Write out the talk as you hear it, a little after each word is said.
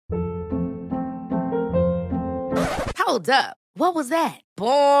Hold up. What was that?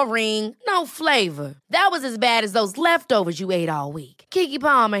 Boring. No flavor. That was as bad as those leftovers you ate all week. Keke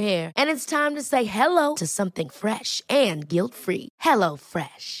Palmer here, and it's time to say hello to something fresh and guilt-free. Hello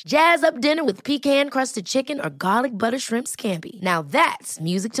Fresh. Jazz up dinner with pecan-crusted chicken or garlic butter shrimp scampi. Now that's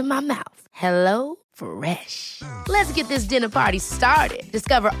music to my mouth. Hello Fresh. Let's get this dinner party started.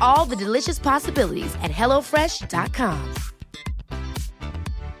 Discover all the delicious possibilities at hellofresh.com.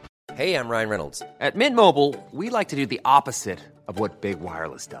 Hey, I'm Ryan Reynolds. At Mint Mobile, we like to do the opposite of what Big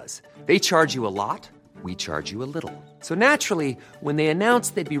Wireless does. They charge you a lot, we charge you a little. So naturally, when they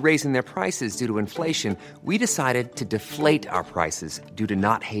announced they'd be raising their prices due to inflation, we decided to deflate our prices due to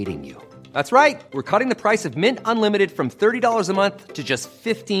not hating you. That's right. We're cutting the price of Mint Unlimited from $30 a month to just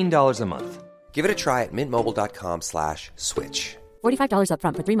 $15 a month. Give it a try at mintmobile.com/switch. $45 up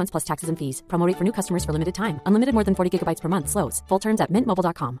front for 3 months plus taxes and fees. Promo rate for new customers for limited time. Unlimited more than 40 gigabytes per month. Slows full terms at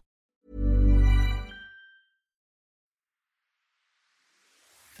mintmobile.com.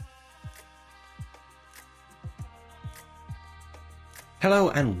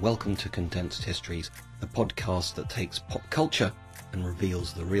 Hello and welcome to Condensed Histories, the podcast that takes pop culture and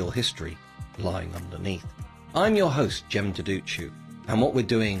reveals the real history lying underneath. I'm your host, Jem Duducu, and what we're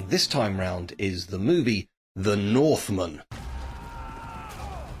doing this time round is the movie The Northman.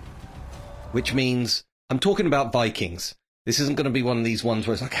 Which means I'm talking about Vikings. This isn't going to be one of these ones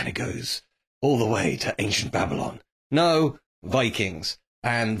where it's like, and it goes all the way to ancient Babylon. No, Vikings.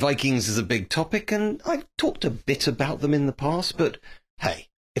 And Vikings is a big topic, and I've talked a bit about them in the past, but hey,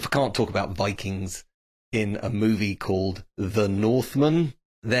 if I can't talk about Vikings in a movie called The Northman,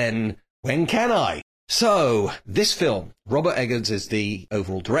 then when can I? So, this film, Robert Eggers is the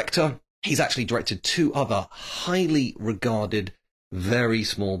overall director. He's actually directed 2 other highly regarded, very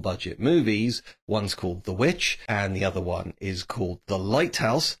small budget movies. One's called The Witch, and the other one is called The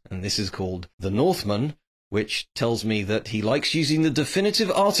Lighthouse, and this is called The Northman, which tells me that he likes using the definitive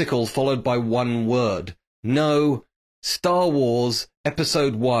article followed by one word. No, Star Wars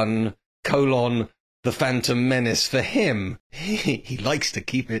Episode 1, The Phantom Menace for him. He likes to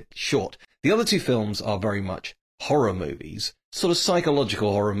keep it short. The other 2 films are very much horror movies, sort of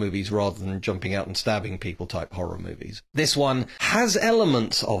psychological horror movies rather than jumping out and stabbing people type horror movies. This one has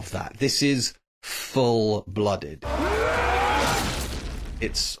elements of that. This is full-blooded.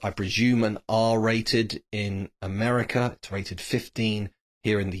 It's, I presume, an R-rated in America. It's rated 15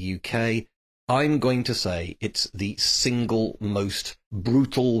 here in the UK. I'm going to say it's the single most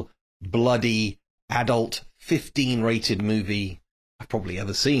brutal, bloody, adult 15-rated movie I've probably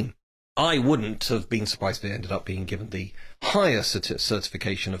ever seen. I wouldn't have been surprised if it ended up being given the higher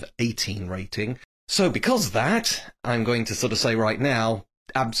certification of 18 rating. So because of that, I'm going to sort of say right now,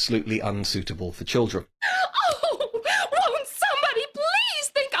 absolutely unsuitable for children. Oh, won't somebody please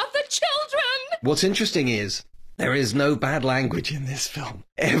think of the children? What's interesting is there is no bad language in this film.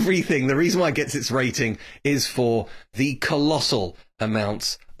 Everything, the reason why it gets its rating is for the colossal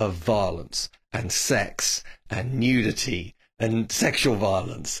amounts of violence and sex and nudity and sexual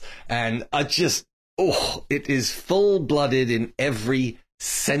violence. And it is full-blooded in every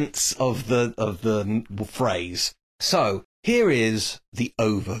sense of the phrase. So here is the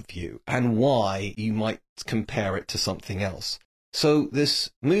overview and why you might compare it to something else. So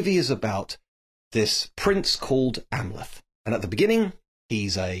this movie is about this prince called Amleth. And at the beginning,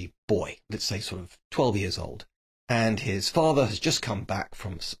 he's a boy, let's say sort of 12 years old. And his father has just come back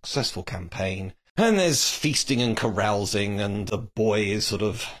from a successful campaign. And there's feasting and carousing, and the boy is sort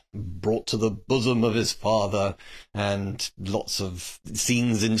of brought to the bosom of his father, and lots of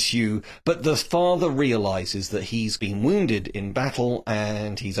scenes ensue. But the father realizes that he's been wounded in battle,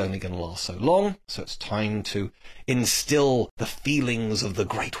 and he's only going to last so long, so it's time to instill the feelings of the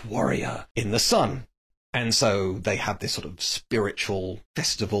great warrior in the son. And so they have this sort of spiritual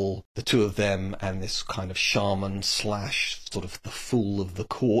festival, the 2 of them, and this kind of shaman / sort of the fool of the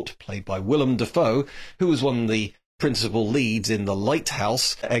court, played by Willem Dafoe, who was one of the principal leads in The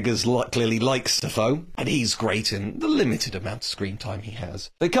Lighthouse. Eggers clearly likes Dafoe, and he's great in the limited amount of screen time he has.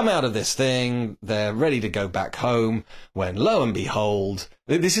 They come out of this thing, they're ready to go back home, when lo and behold,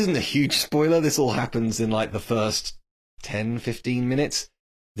 this isn't a huge spoiler, this all happens in like the first 10-15 minutes.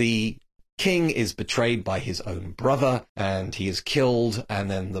 The king is betrayed by his own brother, and he is killed,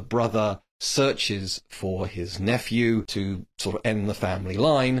 and then the brother searches for his nephew to sort of end the family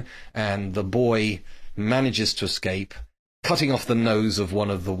line, and the boy manages to escape, cutting off the nose of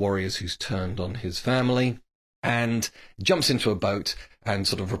one of the warriors who's turned on his family, and jumps into a boat and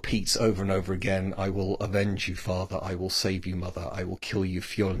sort of repeats over and over again, "I will avenge you, father. I will save you, mother. I will kill you,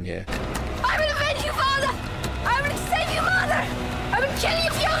 Fjolnir." I will avenge you, father! I will save you, mother! I will kill you,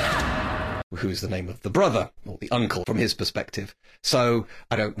 Fiona! who's the name of the brother, or the uncle, from his perspective. So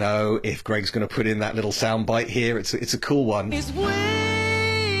I don't know if Greg's going to put in that little soundbite here. It's a cool one. He's way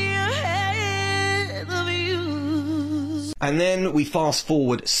ahead of you. And then we fast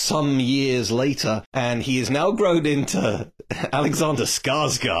forward some years later, and he is now grown into Alexander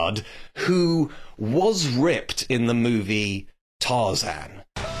Skarsgård, who was ripped in the movie Tarzan.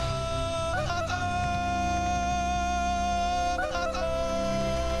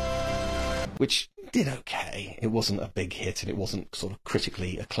 Which did okay. It wasn't a big hit and it wasn't sort of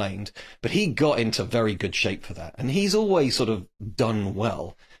critically acclaimed, but he got into very good shape for that. And he's always sort of done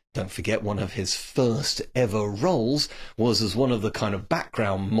well. Don't forget, one of his first ever roles was as one of the kind of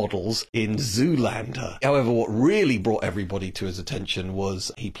background models in Zoolander. However, what really brought everybody to his attention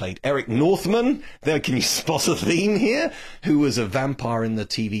was he played Eric Northman. There, can you spot a theme here? Who was a vampire in the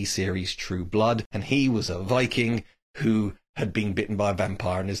TV series True Blood. And he was a Viking who had been bitten by a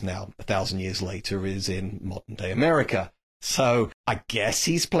vampire and is now, 1,000 years later, is in modern day America. So I guess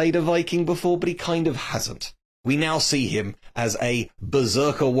he's played a Viking before, but he kind of hasn't. We now see him as a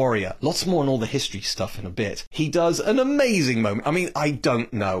berserker warrior. Lots more on all the history stuff in a bit. He does an amazing moment. I mean, I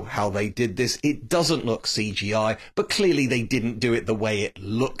don't know how they did this. It doesn't look CGI, but clearly they didn't do it the way it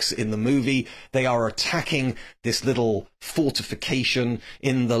looks in the movie. They are attacking this little fortification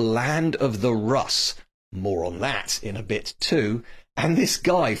in the land of the Russ. More on that in a bit too. And this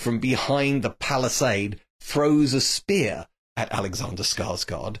guy from behind the palisade throws a spear at Alexander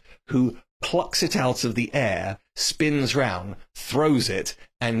Skarsgård, who plucks it out of the air, spins round, throws it,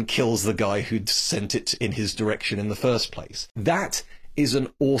 and kills the guy who'd sent it in his direction in the first place. That is an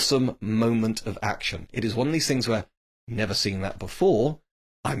awesome moment of action. It is one of these things where I've never seen that before.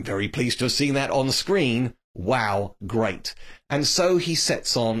 I'm very pleased to have seen that on screen. Wow, great. And so he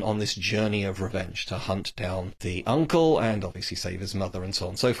sets on this journey of revenge to hunt down the uncle and obviously save his mother and so on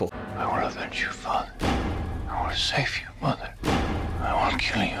and so forth. I want to avenge you, father. I want to save you, mother. I want to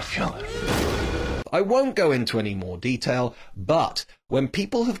kill you if you live. I won't go into any more detail, but when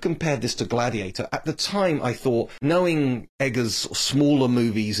people have compared this to Gladiator, at the time I thought, knowing Eggers' smaller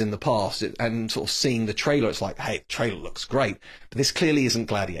movies in the past and sort of seeing the trailer, it's like, hey, the trailer looks great, but this clearly isn't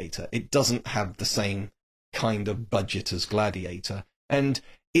Gladiator. It doesn't have the same kind of budget as Gladiator, and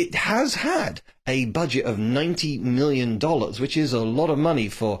it has had a budget of $90 million, which is a lot of money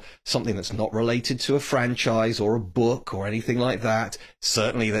for something that's not related to a franchise or a book or anything like that.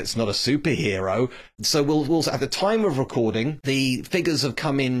 Certainly that's not a superhero. So we'll at the time of recording, the figures have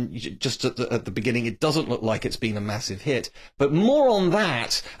come in just at the beginning. It doesn't look like it's been a massive hit, but more on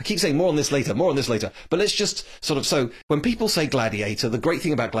that. I keep saying more on this later, but let's just sort of, so when people say Gladiator, the great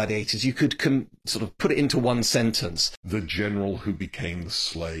thing about Gladiator is you could sort of put it into one sentence. The general who became the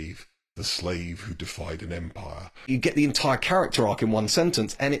slave who defied an empire. You get the entire character arc in one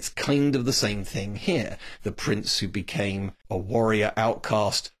sentence, and it's kind of the same thing here. The prince who became a warrior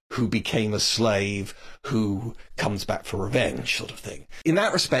outcast, who became a slave, who comes back for revenge, sort of thing. In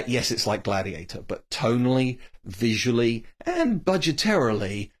that respect, yes, it's like Gladiator, but tonally, visually, and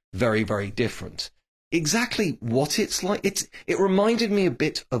budgetarily, very, very different. Exactly what it's like, it reminded me a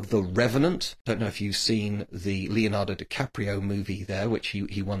bit of The Revenant. Don't know if you've seen the Leonardo DiCaprio movie there, which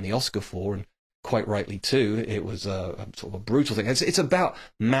he won the Oscar for, and quite rightly too. It was a sort of a brutal thing. It's about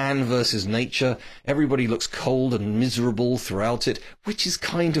man versus nature. Everybody looks cold and miserable throughout it, which is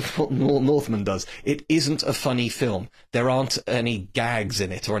kind of what Northman does. It isn't a funny film. There aren't any gags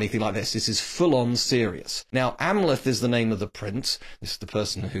in it or anything like this. This is full-on serious. Now, Amleth is the name of the prince. This is the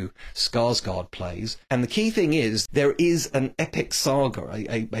person who Skarsgård plays. And the key thing is, there is an epic saga,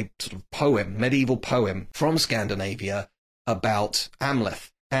 a sort of poem, medieval poem from Scandinavia about Amleth.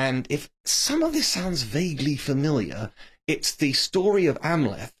 And if some of this sounds vaguely familiar, it's the story of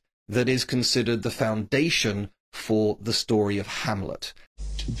Amleth that is considered the foundation for the story of Hamlet.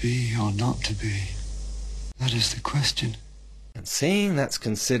 To be or not to be, that is the question. And seeing that's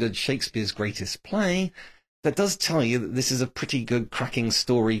considered Shakespeare's greatest play, that does tell you that this is a pretty good cracking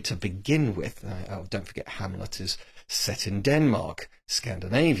story to begin with. Don't forget Hamlet is set in Denmark,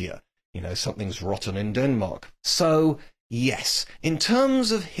 Scandinavia. You know, something's rotten in Denmark. So, yes, in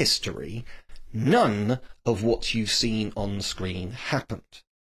terms of history, none of what you've seen on screen happened.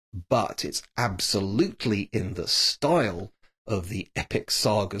 But it's absolutely in the style of the epic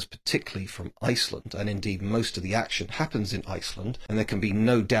sagas, particularly from Iceland, and indeed most of the action happens in Iceland, and there can be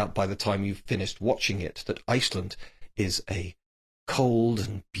no doubt by the time you've finished watching it that Iceland is a cold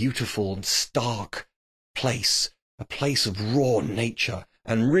and beautiful and stark place, a place of raw nature,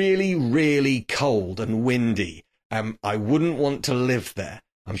 and really, really cold and windy. I wouldn't want to live there.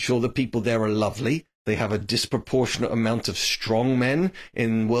 I'm sure the people there are lovely, They have a disproportionate amount of strong men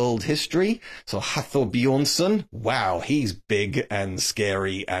in world history. So Hathor Bjornsson, wow, he's big and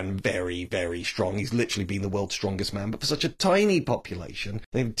scary and very, very strong. He's literally been the world's strongest man. But for such a tiny population,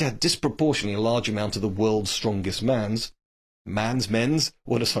 they've had disproportionately a large amount of the world's strongest men's.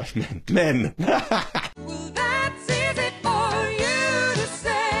 What is I men?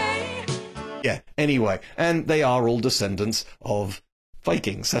 Yeah, anyway, and they are all descendants of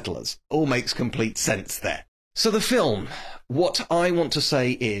Viking settlers. All makes complete sense there. So the film, what I want to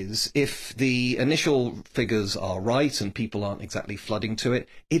say is, if the initial figures are right and people aren't exactly flooding to it,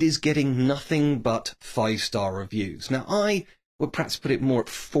 it is getting nothing but 5-star reviews. Now, I would perhaps put it more at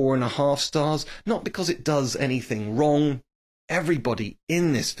 4.5 stars, not because it does anything wrong. Everybody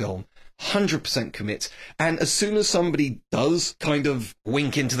in this film 100% commits, and as soon as somebody does kind of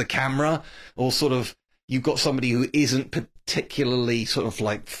wink into the camera, or sort of you've got somebody who isn't particularly sort of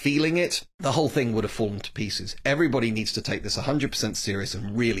like feeling it, the whole thing would have fallen to pieces. Everybody needs to take this 100% serious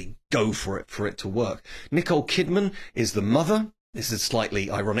and really go for it to work. Nicole Kidman is the mother. This is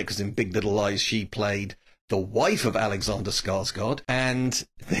slightly ironic because in Big Little Lies she played the wife of Alexander Skarsgård, and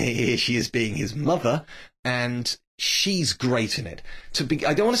here she is being his mother, and she's great in it.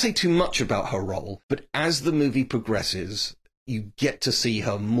 I don't want to say too much about her role, but as the movie progresses, you get to see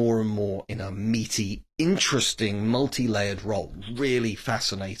her more and more in a meaty, interesting, multi-layered role. Really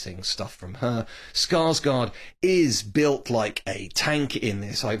fascinating stuff from her. Skarsgård is built like a tank in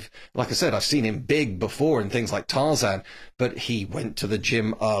this. Like I said, I've seen him big before in things like Tarzan, but he went to the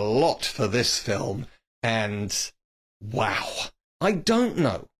gym a lot for this film, and wow. I don't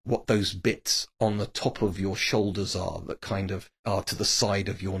know what those bits on the top of your shoulders are that kind of are to the side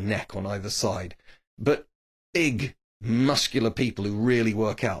of your neck on either side. But big, muscular people who really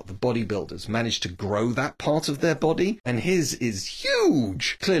work out, the bodybuilders, manage to grow that part of their body, and his is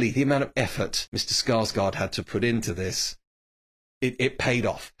huge. Clearly, the amount of effort Mr. Skarsgård had to put into this, it paid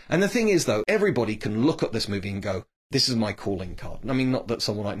off. And the thing is, though, everybody can look at this movie and go, this is my calling card. I mean, not that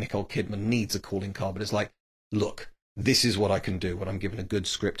someone like Nicole Kidman needs a calling card, but it's like, look, this is what I can do when I'm given a good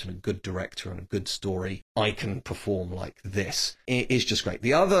script and a good director and a good story. I can perform like this. It is just great.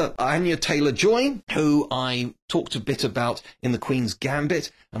 The other, Anya Taylor-Joy, who I talked a bit about in The Queen's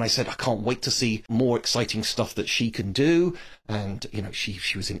Gambit, and I said I can't wait to see more exciting stuff that she can do. And, you know, she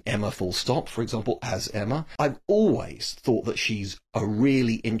was in Emma Full Stop, for example, as Emma. I've always thought that she's a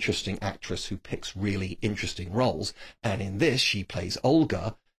really interesting actress who picks really interesting roles. And in this, she plays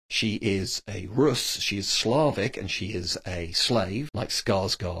Olga. She is a Rus, she is Slavic, and she is a slave, like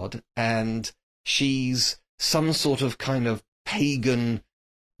Skarsgård, and she's some sort of kind of pagan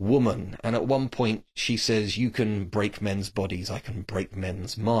woman. And at one point she says, you can break men's bodies, I can break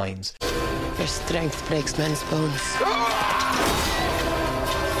men's minds. Your strength breaks men's bones.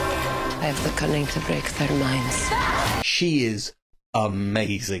 I have the cunning to break their minds. She is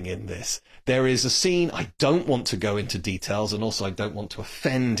amazing in this. There is a scene, I don't want to go into details, and also I don't want to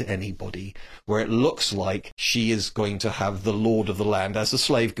offend anybody, where it looks like she is going to have the lord of the land. As a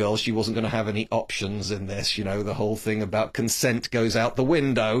slave girl, she wasn't going to have any options in this. You know, the whole thing about consent goes out the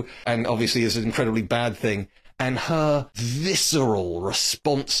window, and obviously is an incredibly bad thing. And her visceral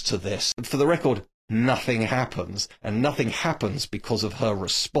response to this, for the record, nothing happens, and nothing happens because of her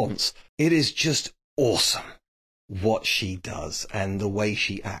response. It is just awesome what she does and the way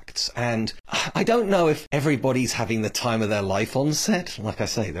she acts. And I don't know if everybody's having the time of their life on set. Like I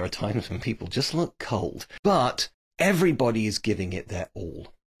say, there are times when people just look cold, but everybody is giving it their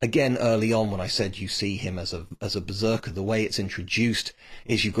all. Again, early on when I said you see him as a berserker, the way it's introduced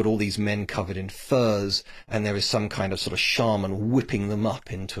is you've got all these men covered in furs, and there is some kind of sort of shaman whipping them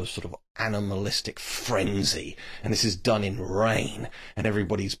up into a sort of animalistic frenzy. And this is done in rain, and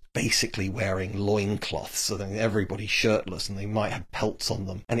everybody's basically wearing loincloths, so then everybody's shirtless, and they might have pelts on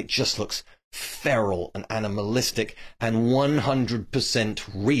them. And it just looks feral and animalistic and 100%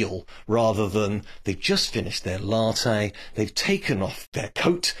 real, rather than they've just finished their latte, they've taken off their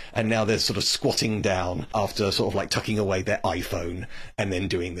coat, and now they're sort of squatting down after sort of like tucking away their iPhone and then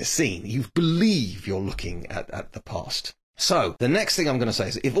doing this scene. You believe you're looking at the past. So the next thing I'm going to say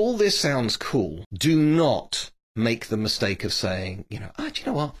is, if all this sounds cool, do not make the mistake of saying, you know, do you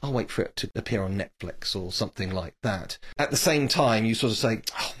know what? I'll wait for it to appear on Netflix or something like that. At the same time, you sort of say,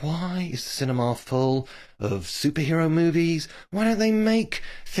 why is the cinema full of superhero movies? Why don't they make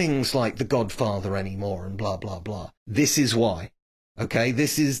things like The Godfather anymore and blah, blah, blah? This is why. Okay?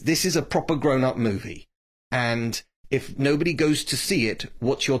 This is a proper grown-up movie. And if nobody goes to see it,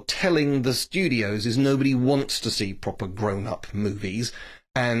 what you're telling the studios is nobody wants to see proper grown-up movies.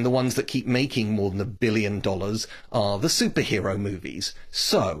 And the ones that keep making more than $1 billion are the superhero movies.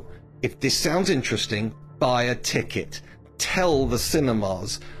 So, if this sounds interesting, buy a ticket. Tell the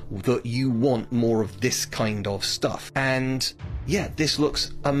cinemas that you want more of this kind of stuff. And yeah, this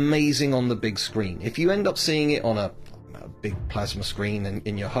looks amazing on the big screen. If you end up seeing it on a big plasma screen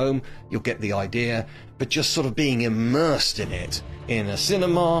in your home, you'll get the idea. But just sort of being immersed in it in a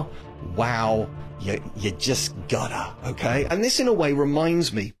cinema, wow, you just gotta, okay? And this in a way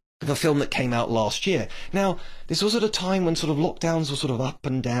reminds me of a film that came out last year. Now, this was at a time when sort of lockdowns were sort of up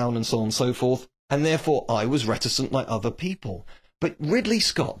and down and so on and so forth, and therefore I was reticent like other people. But Ridley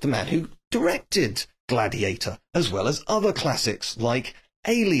Scott, the man who directed Gladiator, as well as other classics like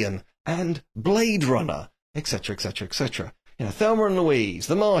Alien and Blade Runner, etc., etc., etc. You know, Thelma and Louise,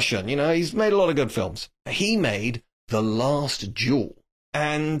 The Martian, you know, he's made a lot of good films. He made The Last Duel.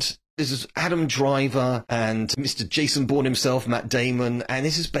 And this is Adam Driver and Mr. Jason Bourne himself, Matt Damon, and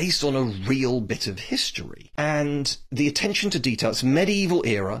this is based on a real bit of history. And the attention to detail, it's medieval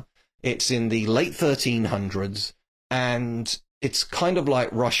era, it's in the late 1300s, and it's kind of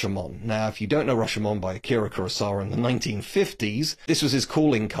like Rashomon. Now, if you don't know Rashomon by Akira Kurosawa in the 1950s, this was his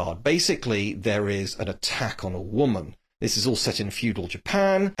calling card. Basically, there is an attack on a woman. This is all set in feudal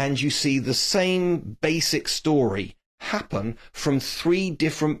Japan, and you see the same basic story happen from 3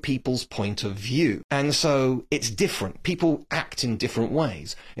 different people's point of view. And so it's different. People act in different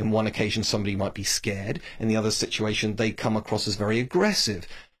ways. In one occasion, somebody might be scared. In the other situation, they come across as very aggressive.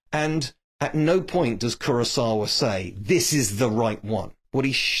 And at no point does Kurosawa say, this is the right one. What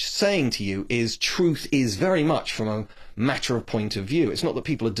he's saying to you is truth is very much from a matter of point of view. It's not that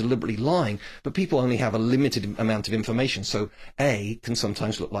people are deliberately lying, but people only have a limited amount of information. So A can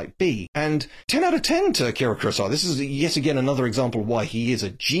sometimes look like B. And 10 out of 10 to Akira Kurosawa. This is yet again another example of why he is a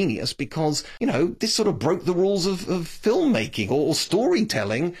genius, because, you know, this sort of broke the rules of filmmaking or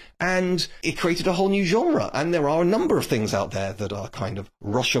storytelling, and it created a whole new genre. And there are a number of things out there that are kind of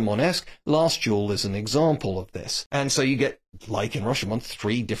Rashomon-esque. Last Duel is an example of this. And so you get, like in Rashomon,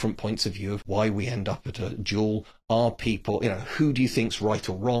 3 different points of view of why we end up at a duel. Are people, you know, who do you think's right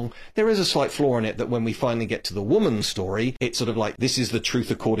or wrong? There is a slight flaw in it that when we finally get to the woman's story, it's sort of like, this is the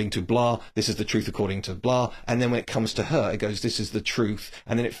truth according to blah, this is the truth according to blah, and then when it comes to her, it goes, this is the truth,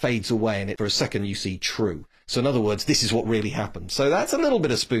 and then it fades away, and for a second you see true. So in other words, this is what really happened. So that's a little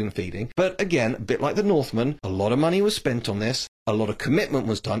bit of spoon feeding. But again, a bit like The Northman, a lot of money was spent on this, a lot of commitment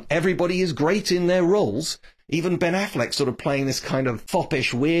was done, everybody is great in their roles. Even Ben Affleck sort of playing this kind of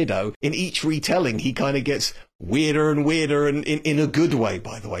foppish weirdo. In each retelling, he kind of gets weirder and weirder, and in a good way,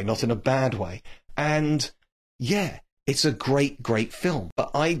 by the way, not in a bad way. And yeah, it's a great, great film.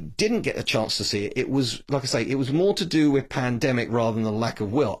 But I didn't get a chance to see it. It was, like I say, it was more to do with pandemic rather than the lack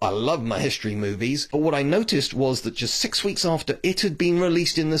of will. I love my history movies, but what I noticed was that just 6 weeks after it had been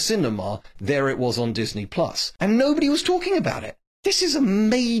released in the cinema, there it was on Disney+. And nobody was talking about it. This is a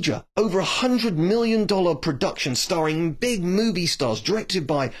major, over $100 million production starring big movie stars, directed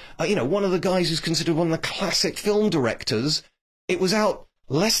by, one of the guys who's considered one of the classic film directors. It was out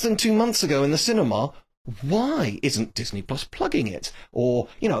less than 2 months ago in the cinema. Why isn't Disney Plus plugging it? Or,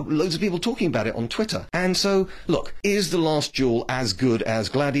 loads of people talking about it on Twitter. And so, look, is The Last Duel as good as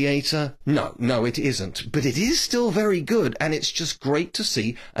Gladiator? No, it isn't. But it is still very good, and it's just great to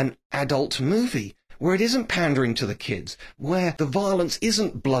see an adult movie where it isn't pandering to the kids, where the violence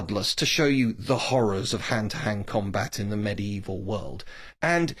isn't bloodless to show you the horrors of hand-to-hand combat in the medieval world.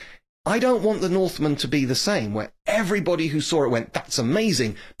 And I don't want The Northman to be the same, where everybody who saw it went, that's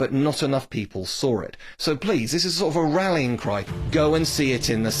amazing, but not enough people saw it. So please, this is sort of a rallying cry. Go and see it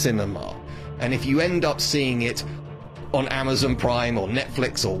in the cinema. And if you end up seeing it on Amazon Prime or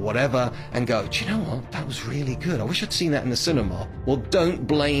Netflix or whatever, and go, do you know what? That was really good. I wish I'd seen that in the cinema. Well, don't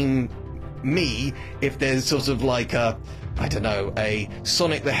blame me if there's sort of like a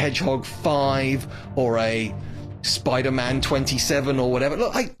Sonic the Hedgehog 5 or a Spider-Man 27 or whatever.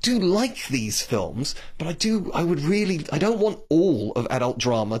 Look, I do like these films, but I don't want all of adult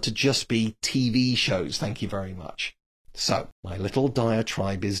drama to just be TV shows. Thank you very much. So, my little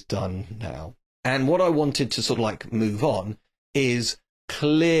diatribe is done now. And what I wanted to sort of like move on is,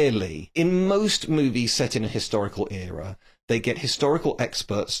 clearly, in most movies set in a historical era, they get historical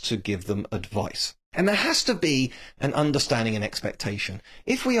experts to give them advice. And there has to be an understanding and expectation.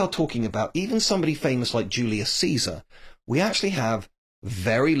 If we are talking about even somebody famous like Julius Caesar, we actually have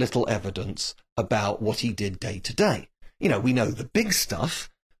very little evidence about what he did day to day. We know the big stuff,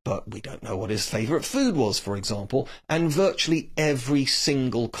 but we don't know what his favourite food was, for example, and virtually every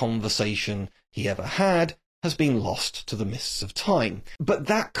single conversation he ever had has been lost to the mists of time. But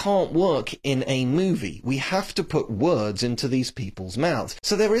that can't work in a movie. We have to put words into these people's mouths.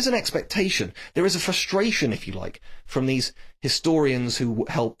 So there is an expectation, there is a frustration, if you like, from these historians who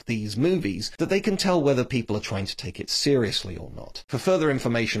help these movies, that they can tell whether people are trying to take it seriously or not. For further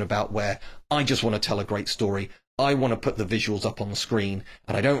information about where I just want to tell a great story, I want to put the visuals up on the screen,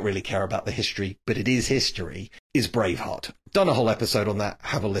 and I don't really care about the history, but it is history, is Braveheart. Done a whole episode on that.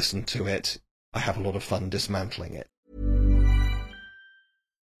 Have a listen to it. I have a lot of fun dismantling it.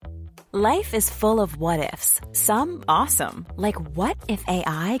 Life is full of what-ifs. Some awesome, like what if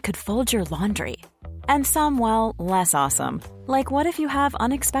AI could fold your laundry? And some, well, less awesome, like what if you have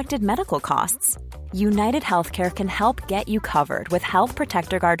unexpected medical costs? United Healthcare can help get you covered with Health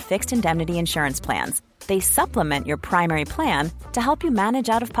Protector Guard fixed indemnity insurance plans. They supplement your primary plan to help you manage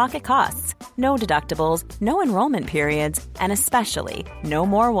out-of-pocket costs. No deductibles, no enrollment periods, and especially no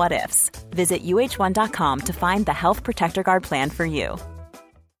more what-ifs. Visit uh1.com to find the Health Protector Guard plan for you.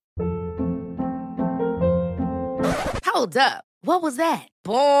 Hold up. What was that?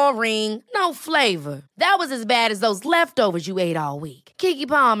 Boring. No flavor. That was as bad as those leftovers you ate all week. Keke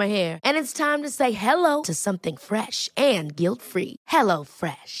Palmer here, and it's time to say hello to something fresh and guilt-free.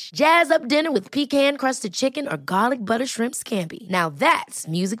 HelloFresh. Jazz up dinner with pecan-crusted chicken or garlic butter shrimp scampi. Now that's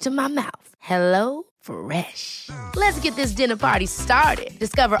music to my mouth. HelloFresh. Let's get this dinner party started.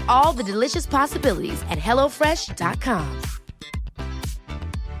 Discover all the delicious possibilities at HelloFresh.com.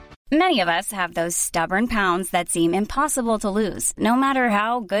 Many of us have those stubborn pounds that seem impossible to lose, no matter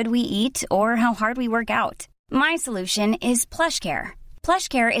how good we eat or how hard we work out. My solution is PlushCare.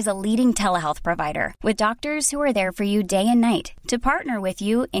 PlushCare is a leading telehealth provider with doctors who are there for you day and night to partner with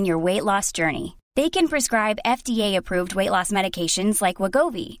you in your weight loss journey. They can prescribe FDA-approved weight loss medications like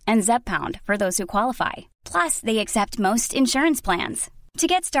Wegovy and Zepbound for those who qualify. Plus, they accept most insurance plans. To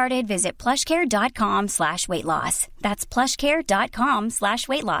get started, visit plushcare.com/weightloss. That's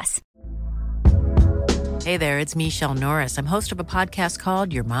plushcare.com/weightloss. Hey there, it's Michelle Norris. I'm host of a podcast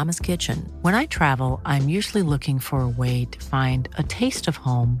called Your Mama's Kitchen. When I travel, I'm usually looking for a way to find a taste of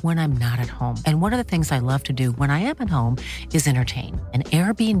home when I'm not at home. And one of the things I love to do when I am at home is entertain. And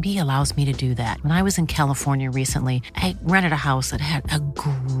Airbnb allows me to do that. When I was in California recently, I rented a house that had a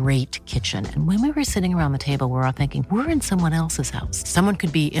great kitchen. And when we were sitting around the table, we were all thinking, we're in someone else's house. Someone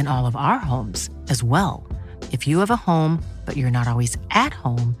could be in all of our homes as well. If you have a home, but you're not always at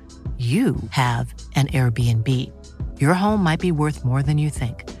home, you have an Airbnb. Your home might be worth more than you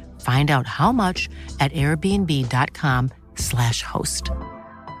think. Find out how much at airbnb.com/host.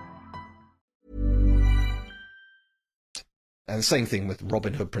 And the same thing with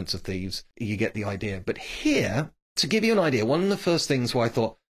Robin Hood, Prince of Thieves. You get the idea. But here, to give you an idea, one of the first things where I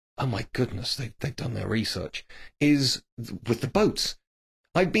thought, oh my goodness, they've done their research, is with the boats.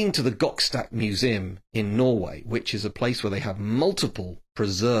 I've been to the Gokstad Museum in Norway, which is a place where they have multiple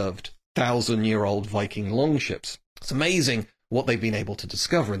preserved 1,000-year-old Viking longships. It's amazing what they've been able to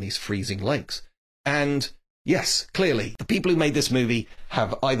discover in these freezing lakes. And yes, clearly, the people who made this movie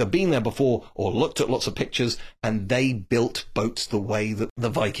have either been there before or looked at lots of pictures, and they built boats the way that the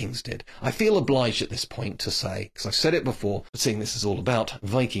Vikings did. I feel obliged at this point to say, because I've said it before, but seeing this is all about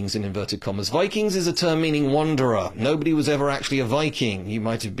Vikings in inverted commas. Vikings is a term meaning wanderer. Nobody was ever actually a Viking. You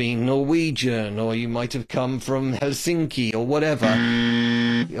might have been Norwegian, or you might have come from Helsinki, or whatever.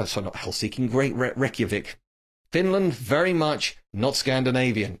 Sorry, not Helsinki, Great Reykjavik. Finland, very much not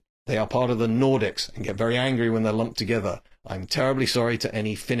Scandinavian. They are part of the Nordics and get very angry when they're lumped together. I'm terribly sorry to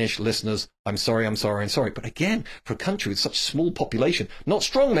any Finnish listeners. I'm sorry. But again, for a country with such a small population, not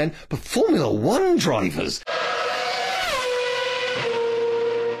strongmen, but Formula One drivers.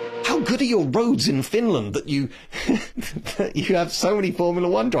 How good are your roads in Finland that you that you have so many Formula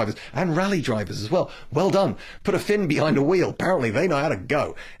One drivers and rally drivers as well? Well done. Put a Finn behind a wheel. Apparently they know how to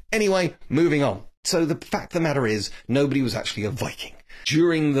go. Anyway, moving on. So the fact of the matter is, nobody was actually a Viking.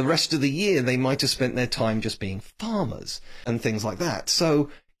 During the rest of the year, they might have spent their time just being farmers and things like that. So,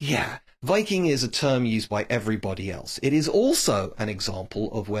 yeah, Viking is a term used by everybody else. It is also an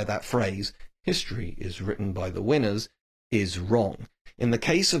example of where that phrase, history is written by the winners, is wrong. In the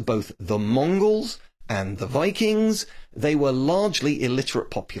case of both the Mongols and the Vikings, they were largely illiterate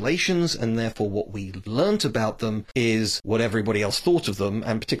populations, and therefore what we learnt about them is what everybody else thought of them,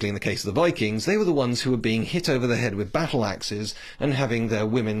 and particularly in the case of the Vikings, they were the ones who were being hit over the head with battle axes and having their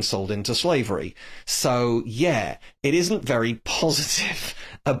women sold into slavery. So, yeah, it isn't very positive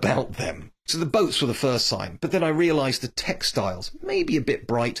about them. So the boats were the first sign, but then I realised the textiles, maybe a bit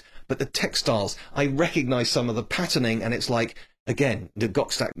bright, but the textiles, I recognised some of the patterning, and it's like, again, the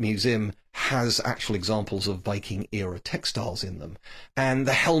Gokstad Museum has actual examples of Viking-era textiles in them. And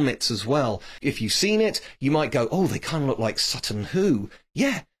the helmets as well. If you've seen it, you might go, oh, they kind of look like Sutton Hoo.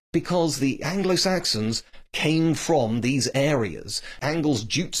 Yeah, because the Anglo-Saxons came from these areas. Angles,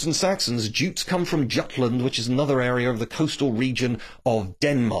 Jutes and Saxons. Jutes come from Jutland, which is another area of the coastal region of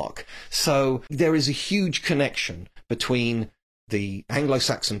Denmark. So there is a huge connection between the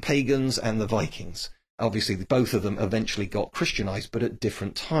Anglo-Saxon pagans and the Vikings. Obviously, both of them eventually got Christianized, but at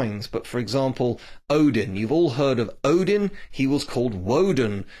different times. But for example, Odin. You've all heard of Odin. He was called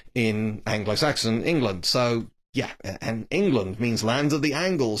Woden in Anglo-Saxon England. So yeah, and England means lands of the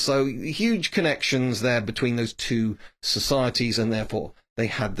Angles. So huge connections there between those two societies, and therefore they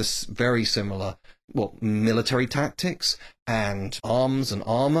had this very similar, military tactics and arms and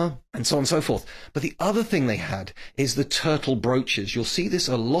armor and so on and so forth. But the other thing they had is the turtle brooches. You'll see this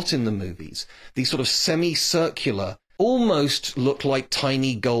a lot in the movies. These sort of semicircular, almost look like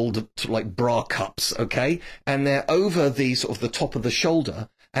tiny gold, like bra cups, okay? And they're over the sort of the top of the shoulder,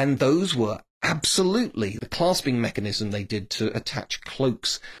 and those were absolutely the clasping mechanism they did to attach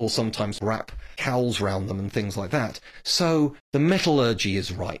cloaks or sometimes wrap cowls around them and things like that. So the metallurgy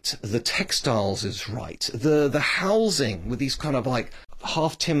is right, the textiles is right, the housing with these kind of like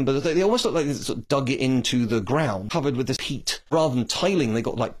half timber, they almost look like they sort of dug it into the ground, covered with this peat. Rather than tiling, they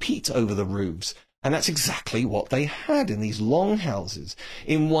got like peat over the roofs. And that's exactly what they had in these long houses.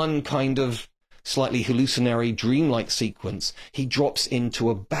 In one kind of slightly hallucinatory, dreamlike sequence, he drops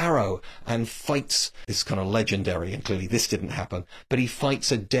into a barrow and fights, this is kind of legendary, and clearly this didn't happen, but he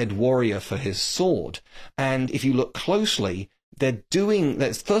fights a dead warrior for his sword. And if you look closely, they're doing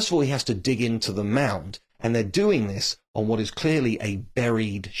that. First of all, he has to dig into the mound, and they're doing this on what is clearly a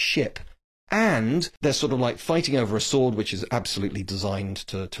buried ship. And they're sort of like fighting over a sword, which is absolutely designed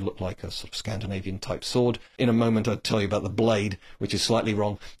to look like a sort of Scandinavian type sword. In a moment, I'll tell you about the blade, which is slightly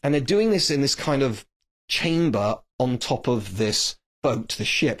wrong. And they're doing this in this kind of chamber on top of this boat, the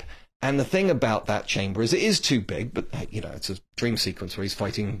ship. And the thing about that chamber is it is too big, but, it's a dream sequence where he's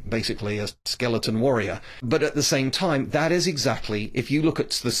fighting basically a skeleton warrior. But at the same time, that is exactly, if you look at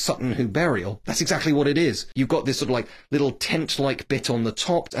the Sutton Hoo burial, that's exactly what it is. You've got this sort of like little tent-like bit on the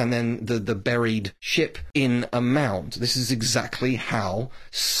top, and then the buried ship in a mound. This is exactly how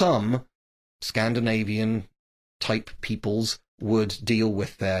some Scandinavian type peoples would deal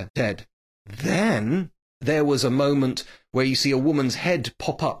with their dead. Then there was a moment where you see a woman's head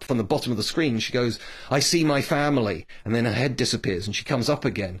pop up from the bottom of the screen. She goes, "I see my family." And then her head disappears and she comes up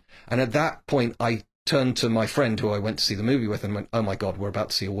again. And at that point, I turned to my friend who I went to see the movie with and went, "Oh my God, we're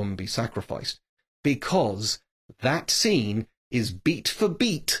about to see a woman be sacrificed." Because that scene is beat for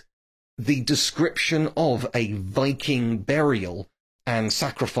beat the description of a Viking burial and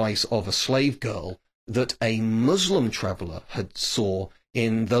sacrifice of a slave girl that a Muslim traveler had saw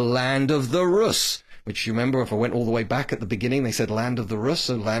in the land of the Rus. Which you remember, if I went all the way back at the beginning, they said land of the Rus,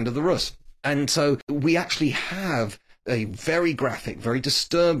 so land of the Rus. And so we actually have a very graphic, very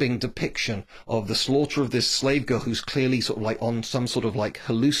disturbing depiction of the slaughter of this slave girl who's clearly sort of like on some sort of like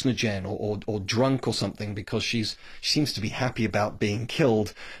hallucinogen or drunk or something, because she seems to be happy about being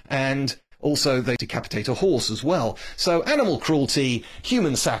killed. And also, they decapitate a horse as well. So animal cruelty,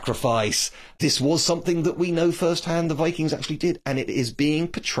 human sacrifice, this was something that we know firsthand the Vikings actually did, and it is being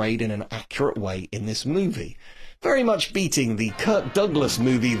portrayed in an accurate way in this movie. Very much beating the Kirk Douglas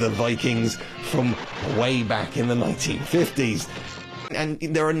movie, The Vikings, from way back in the 1950s. And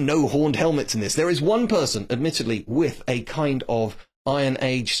there are no horned helmets in this. There is one person, admittedly, with a kind of Iron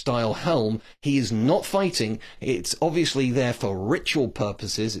Age style helm. He is not fighting. It's obviously there for ritual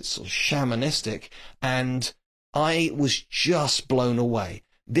purposes. It's sort of shamanistic. And I was just blown away.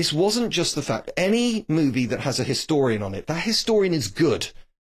 This wasn't just the fact. Any movie that has a historian on it, that historian is good.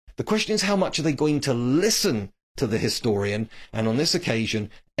 The question is, how much are they going to listen to the historian? And on this occasion,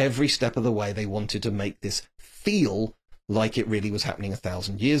 every step of the way, they wanted to make this feel like it really was happening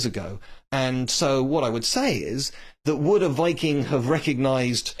 1,000 years ago. And so what I would say is that would a Viking have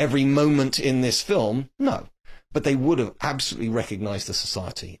recognized every moment in this film? No. But they would have absolutely recognized the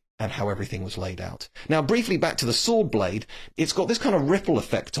society and how everything was laid out. Now, briefly back to the sword blade, it's got this kind of ripple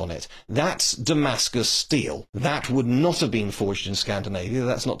effect on it. That's Damascus steel. That would not have been forged in Scandinavia.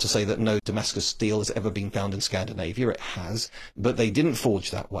 That's not to say that no Damascus steel has ever been found in Scandinavia. It has, but they didn't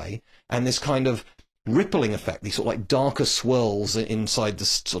forge that way. And this kind of rippling effect, these sort of like darker swirls inside the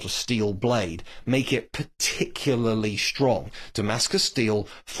sort of steel blade, make it particularly strong. Damascus steel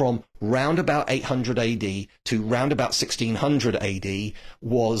from round about 800 AD to round about 1600 AD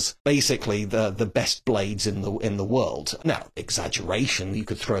was basically the best blades in the world. Now, exaggeration, you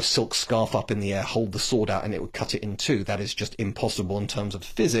could throw a silk scarf up in the air, hold the sword out, and it would cut it in two. That is just impossible in terms of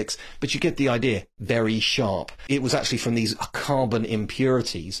physics, but you get the idea. Very sharp. It was actually from these carbon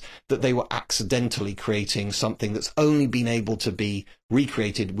impurities that they were accidentally creating something that's only been able to be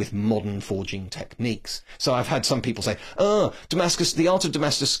recreated with modern forging techniques. So I've had some people say, the art of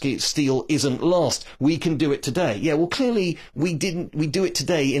Damascus steel isn't lost. We can do it today. Yeah, well, clearly we do it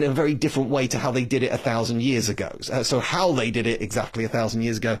today in a very different way to how they did it 1,000 years ago. So how they did it exactly 1,000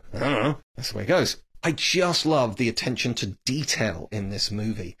 years ago, I don't know. That's the way it goes. I just love the attention to detail in this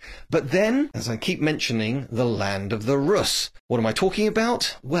movie. But then, as I keep mentioning, the land of the Rus. What am I talking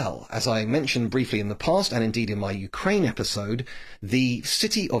about? Well, as I mentioned briefly in the past, and indeed in my Ukraine episode, the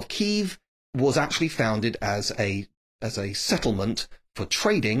city of Kyiv was actually founded as a settlement for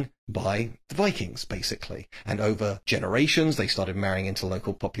trading by the Vikings, basically. And over generations, they started marrying into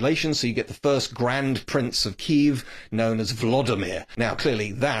local populations, so you get the first Grand Prince of Kyiv, known as Vladimir. Now,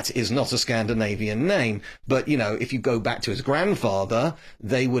 clearly, that is not a Scandinavian name, but, you know, if you go back to his grandfather,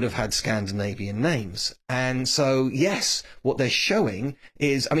 they would have had Scandinavian names. And so, yes, what they're showing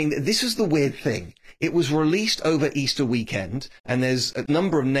is, I mean, this is the weird thing. It was released over Easter weekend, and there's a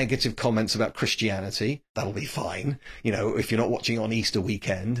number of negative comments about Christianity. That'll be fine, you know, if you're not watching on Easter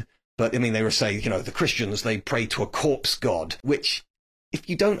weekend. But, I mean, they were saying, you know, the Christians, they pray to a corpse god, which, if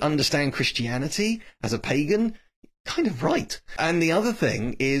you don't understand Christianity as a pagan, kind of right. And the other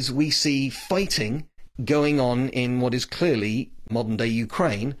thing is we see fighting going on in what is clearly modern-day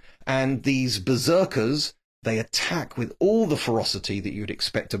Ukraine, and these berserkers, they attack with all the ferocity that you'd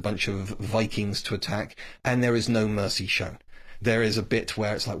expect a bunch of Vikings to attack, and there is no mercy shown. There is a bit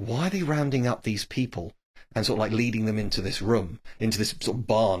where it's like, why are they rounding up these people and sort of like leading them into this room, into this sort of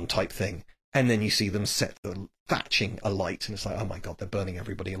barn type thing? And then you see them set the thatching alight, and it's like, oh my God, they're burning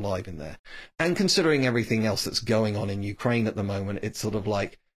everybody alive in there. And considering everything else that's going on in Ukraine at the moment, it's sort of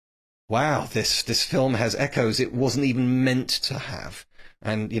like, wow, this film has echoes it wasn't even meant to have.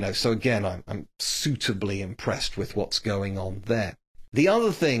 And, you know, so again, I'm suitably impressed with what's going on there. The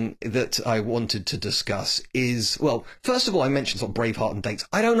other thing that I wanted to discuss is, well, first of all, I mentioned sort of Braveheart and dates.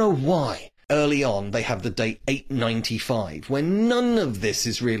 I don't know why early on they have the date 895, when none of this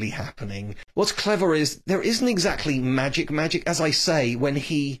is really happening. What's clever is there isn't exactly magic. As I say, when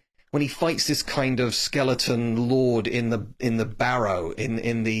he fights this kind of skeleton lord in the barrow,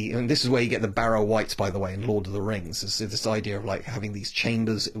 and this is where you get the Barrow Wights, by the way, in Lord of the Rings. This idea of like having these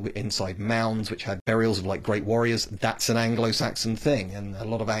chambers inside mounds which had burials of like great warriors. That's an Anglo-Saxon thing, and a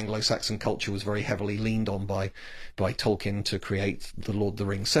lot of Anglo-Saxon culture was very heavily leaned on by Tolkien to create the Lord of the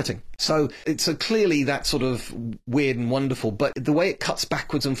Rings setting. So it's clearly that sort of weird and wonderful, but the way it cuts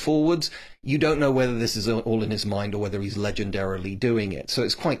backwards and forwards, you don't know whether this is all in his mind or whether he's legendarily doing it. So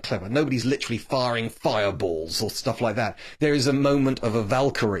it's quite clever. Nobody's literally firing fireballs or stuff like that. There is a moment of a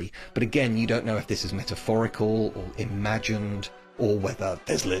Valkyrie, but again, you don't know if this is metaphorical or imagined, or whether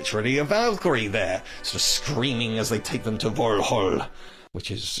there's literally a Valkyrie there, sort of screaming as they take them to Valhalla,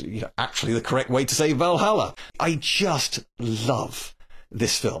 which is, you know, actually the correct way to say Valhalla. I just love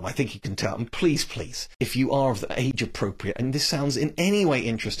this film. I think you can tell. And please, if you are of the age appropriate and this sounds in any way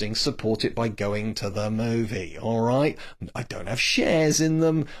interesting, support it by going to the movie, alright? I don't have shares in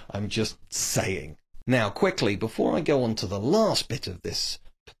them, I'm just saying. Now, quickly, before I go on to the last bit of this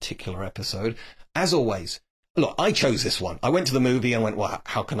particular episode, as always, look, I chose this one. I went to the movie and went, well,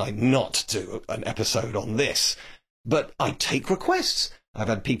 how can I not do an episode on this? But I take requests. I've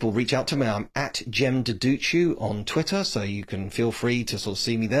had people reach out to me. I'm at GemDeduccio on Twitter, so you can feel free to sort of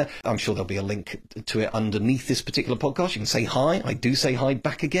see me there. I'm sure there'll be a link to it underneath this particular podcast. You can say hi. I do say hi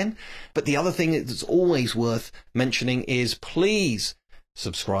back again. But the other thing that's always worth mentioning is please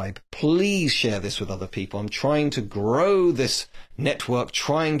subscribe. Please share this with other people. I'm trying to grow this network,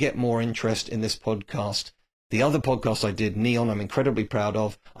 try and get more interest in this podcast. The other podcast I did, Neon, I'm incredibly proud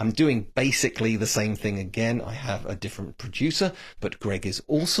of. I'm doing basically the same thing again. I have a different producer, but Greg is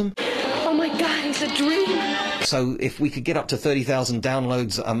awesome. Oh my God, it's a dream. So if we could get up to 30,000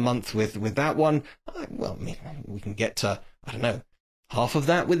 downloads a month with that one, well, we can get to, I don't know, half of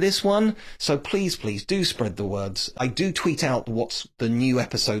that with this one. So please do spread the words. I do tweet out what's the new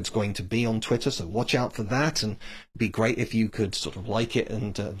episode's going to be on Twitter, so watch out for that, and it'd be great if you could sort of like it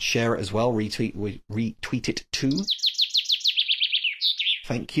and share it as well, retweet it too.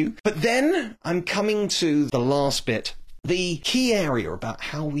 Thank you. But then I'm coming to the last bit, the key area about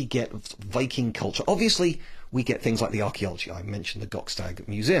how we get Viking culture. Obviously, we get things like the archaeology. I mentioned the Gokstad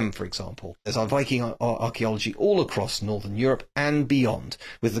Museum, for example. There's our Viking archaeology all across Northern Europe and beyond.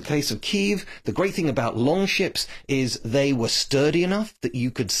 With the case of Kiev, the great thing about longships is they were sturdy enough that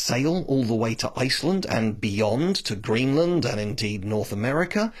you could sail all the way to Iceland and beyond to Greenland and indeed North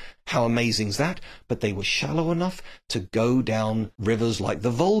America. How amazing is that? But they were shallow enough to go down rivers like the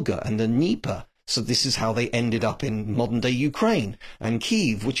Volga and the Dnieper. So this is how they ended up in modern-day Ukraine and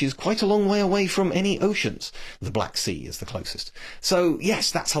Kiev, which is quite a long way away from any oceans. The Black Sea is the closest. So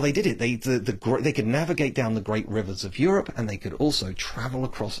yes, that's how they did it. They could navigate down the great rivers of Europe, and they could also travel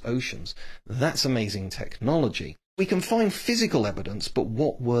across oceans. That's amazing technology. We can find physical evidence, but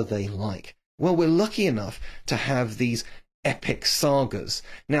what were they like? Well, we're lucky enough to have these epic sagas.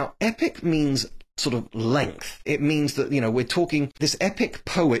 Now, epic means sort of length. It means that, we're talking this epic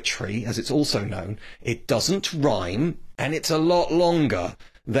poetry, as it's also known. It doesn't rhyme, and it's a lot longer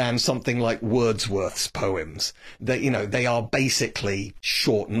than something like Wordsworth's poems. They are basically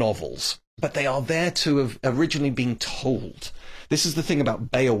short novels, but they are there to have originally been told. This is the thing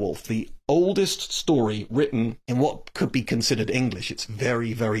about Beowulf, the oldest story written in what could be considered English. It's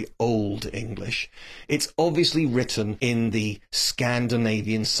very, very old English. It's obviously written in the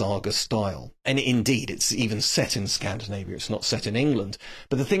Scandinavian saga style. And indeed, it's even set in Scandinavia. It's not set in England.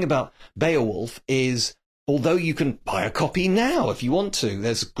 But the thing about Beowulf is, although you can buy a copy now if you want to,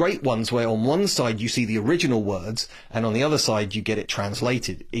 there's great ones where on one side you see the original words and on the other side you get it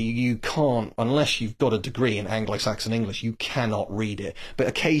translated. You can't, unless you've got a degree in Anglo-Saxon English, you cannot read it. But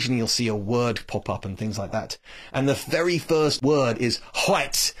occasionally you'll see a word pop up and things like that. And the very first word is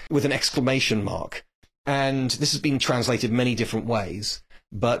Hoyt with an exclamation mark. And this has been translated many different ways.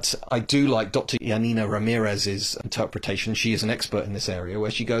 But I do like Dr. Yanina Ramirez's interpretation. She is an expert in this area, where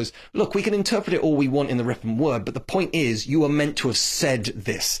she goes, look, we can interpret it all we want in the written word, but the point is you are meant to have said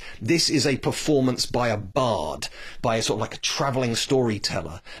this. This is a performance by a bard, by a sort of like a travelling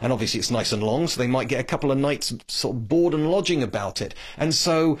storyteller. And obviously it's nice and long, so they might get a couple of nights sort of board and lodging about it. And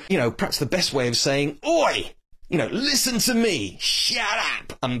so, perhaps the best way of saying, oi! Listen to me, shut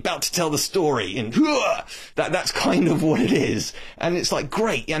up, I'm about to tell the story, and that's kind of what it is. And it's like,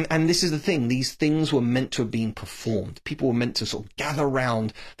 great, and this is the thing, these things were meant to have been performed. People were meant to sort of gather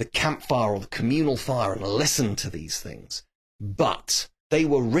around the campfire or the communal fire and listen to these things. But they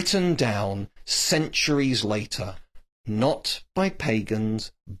were written down centuries later, not by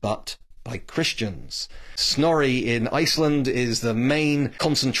pagans, but by Christians. Snorri in Iceland is the main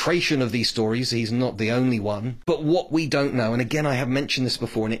concentration of these stories. He's not the only one. But what we don't know, and again, I have mentioned this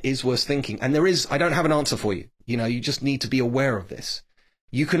before, and it is worth thinking, and I don't have an answer for you. You just need to be aware of this.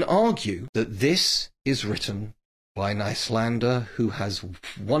 You can argue that this is written by an Icelander who has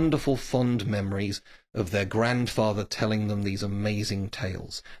wonderful, fond memories of their grandfather telling them these amazing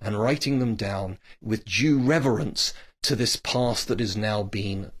tales and writing them down with due reverence to this past that is now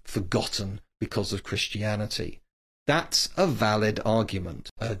being forgotten because of Christianity. That's a valid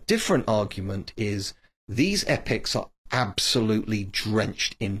argument. A different argument is these epics are absolutely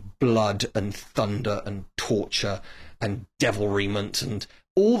drenched in blood and thunder and torture and devilryment and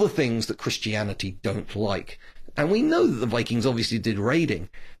all the things that Christianity don't like. And we know that the Vikings obviously did raiding,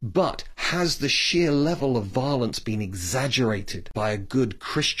 but has the sheer level of violence been exaggerated by a good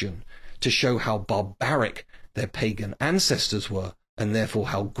Christian to show how barbaric their pagan ancestors were, and therefore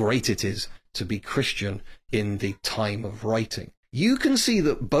how great it is to be Christian in the time of writing? You can see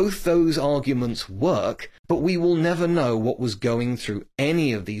that both those arguments work, but we will never know what was going through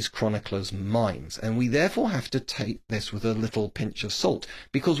any of these chroniclers' minds, and we therefore have to take this with a little pinch of salt,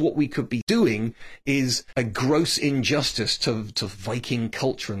 because what we could be doing is a gross injustice to Viking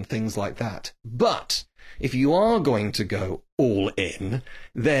culture and things like that. But if you are going to go all in,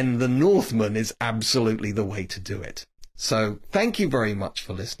 then the Northman is absolutely the way to do it. So thank you very much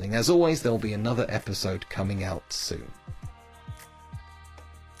for listening. As always, there'll be another episode coming out soon.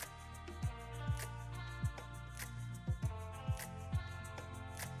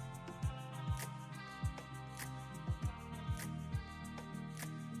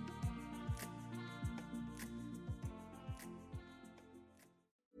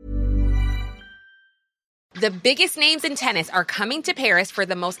 The biggest names in tennis are coming to Paris for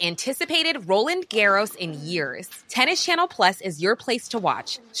the most anticipated Roland Garros in years. Tennis Channel Plus is your place to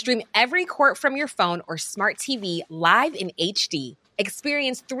watch. Stream every court from your phone or smart TV live in HD.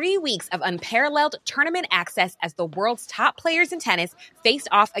 Experience 3 weeks of unparalleled tournament access as the world's top players in tennis face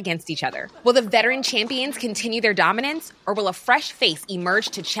off against each other. Will the veteran champions continue their dominance, or will a fresh face emerge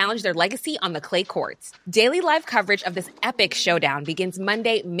to challenge their legacy on the clay courts? Daily live coverage of this epic showdown begins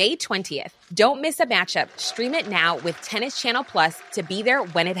Monday, May 20th. Don't miss a matchup. Stream it now with Tennis Channel Plus to be there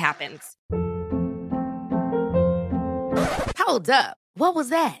when it happens. Hold up. What was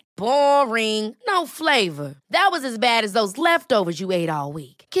that? Boring. No flavor. That was as bad as those leftovers you ate all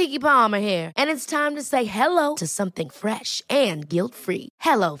week. Keke Palmer here, and it's time to say hello to something fresh and guilt-free.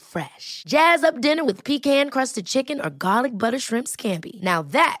 Hello Fresh. Jazz up dinner with pecan-crusted chicken or garlic butter shrimp scampi. Now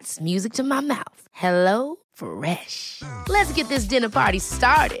that's music to my mouth. Hello Fresh. Let's get this dinner party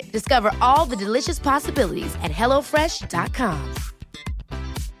started. Discover all the delicious possibilities at HelloFresh.com.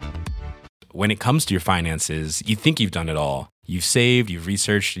 When it comes to your finances, you think you've done it all. You've saved, you've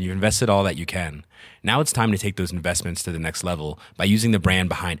researched, and you've invested all that you can. Now it's time to take those investments to the next level by using the brand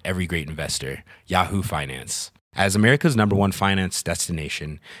behind every great investor, Yahoo Finance. As America's #1 finance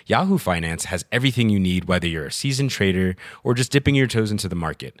destination, Yahoo Finance has everything you need, whether you're a seasoned trader or just dipping your toes into the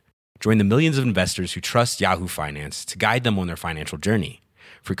market. Join the millions of investors who trust Yahoo Finance to guide them on their financial journey.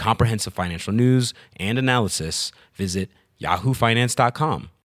 For comprehensive financial news and analysis, visit yahoofinance.com,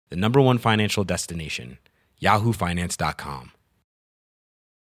 the #1 financial destination, yahoofinance.com.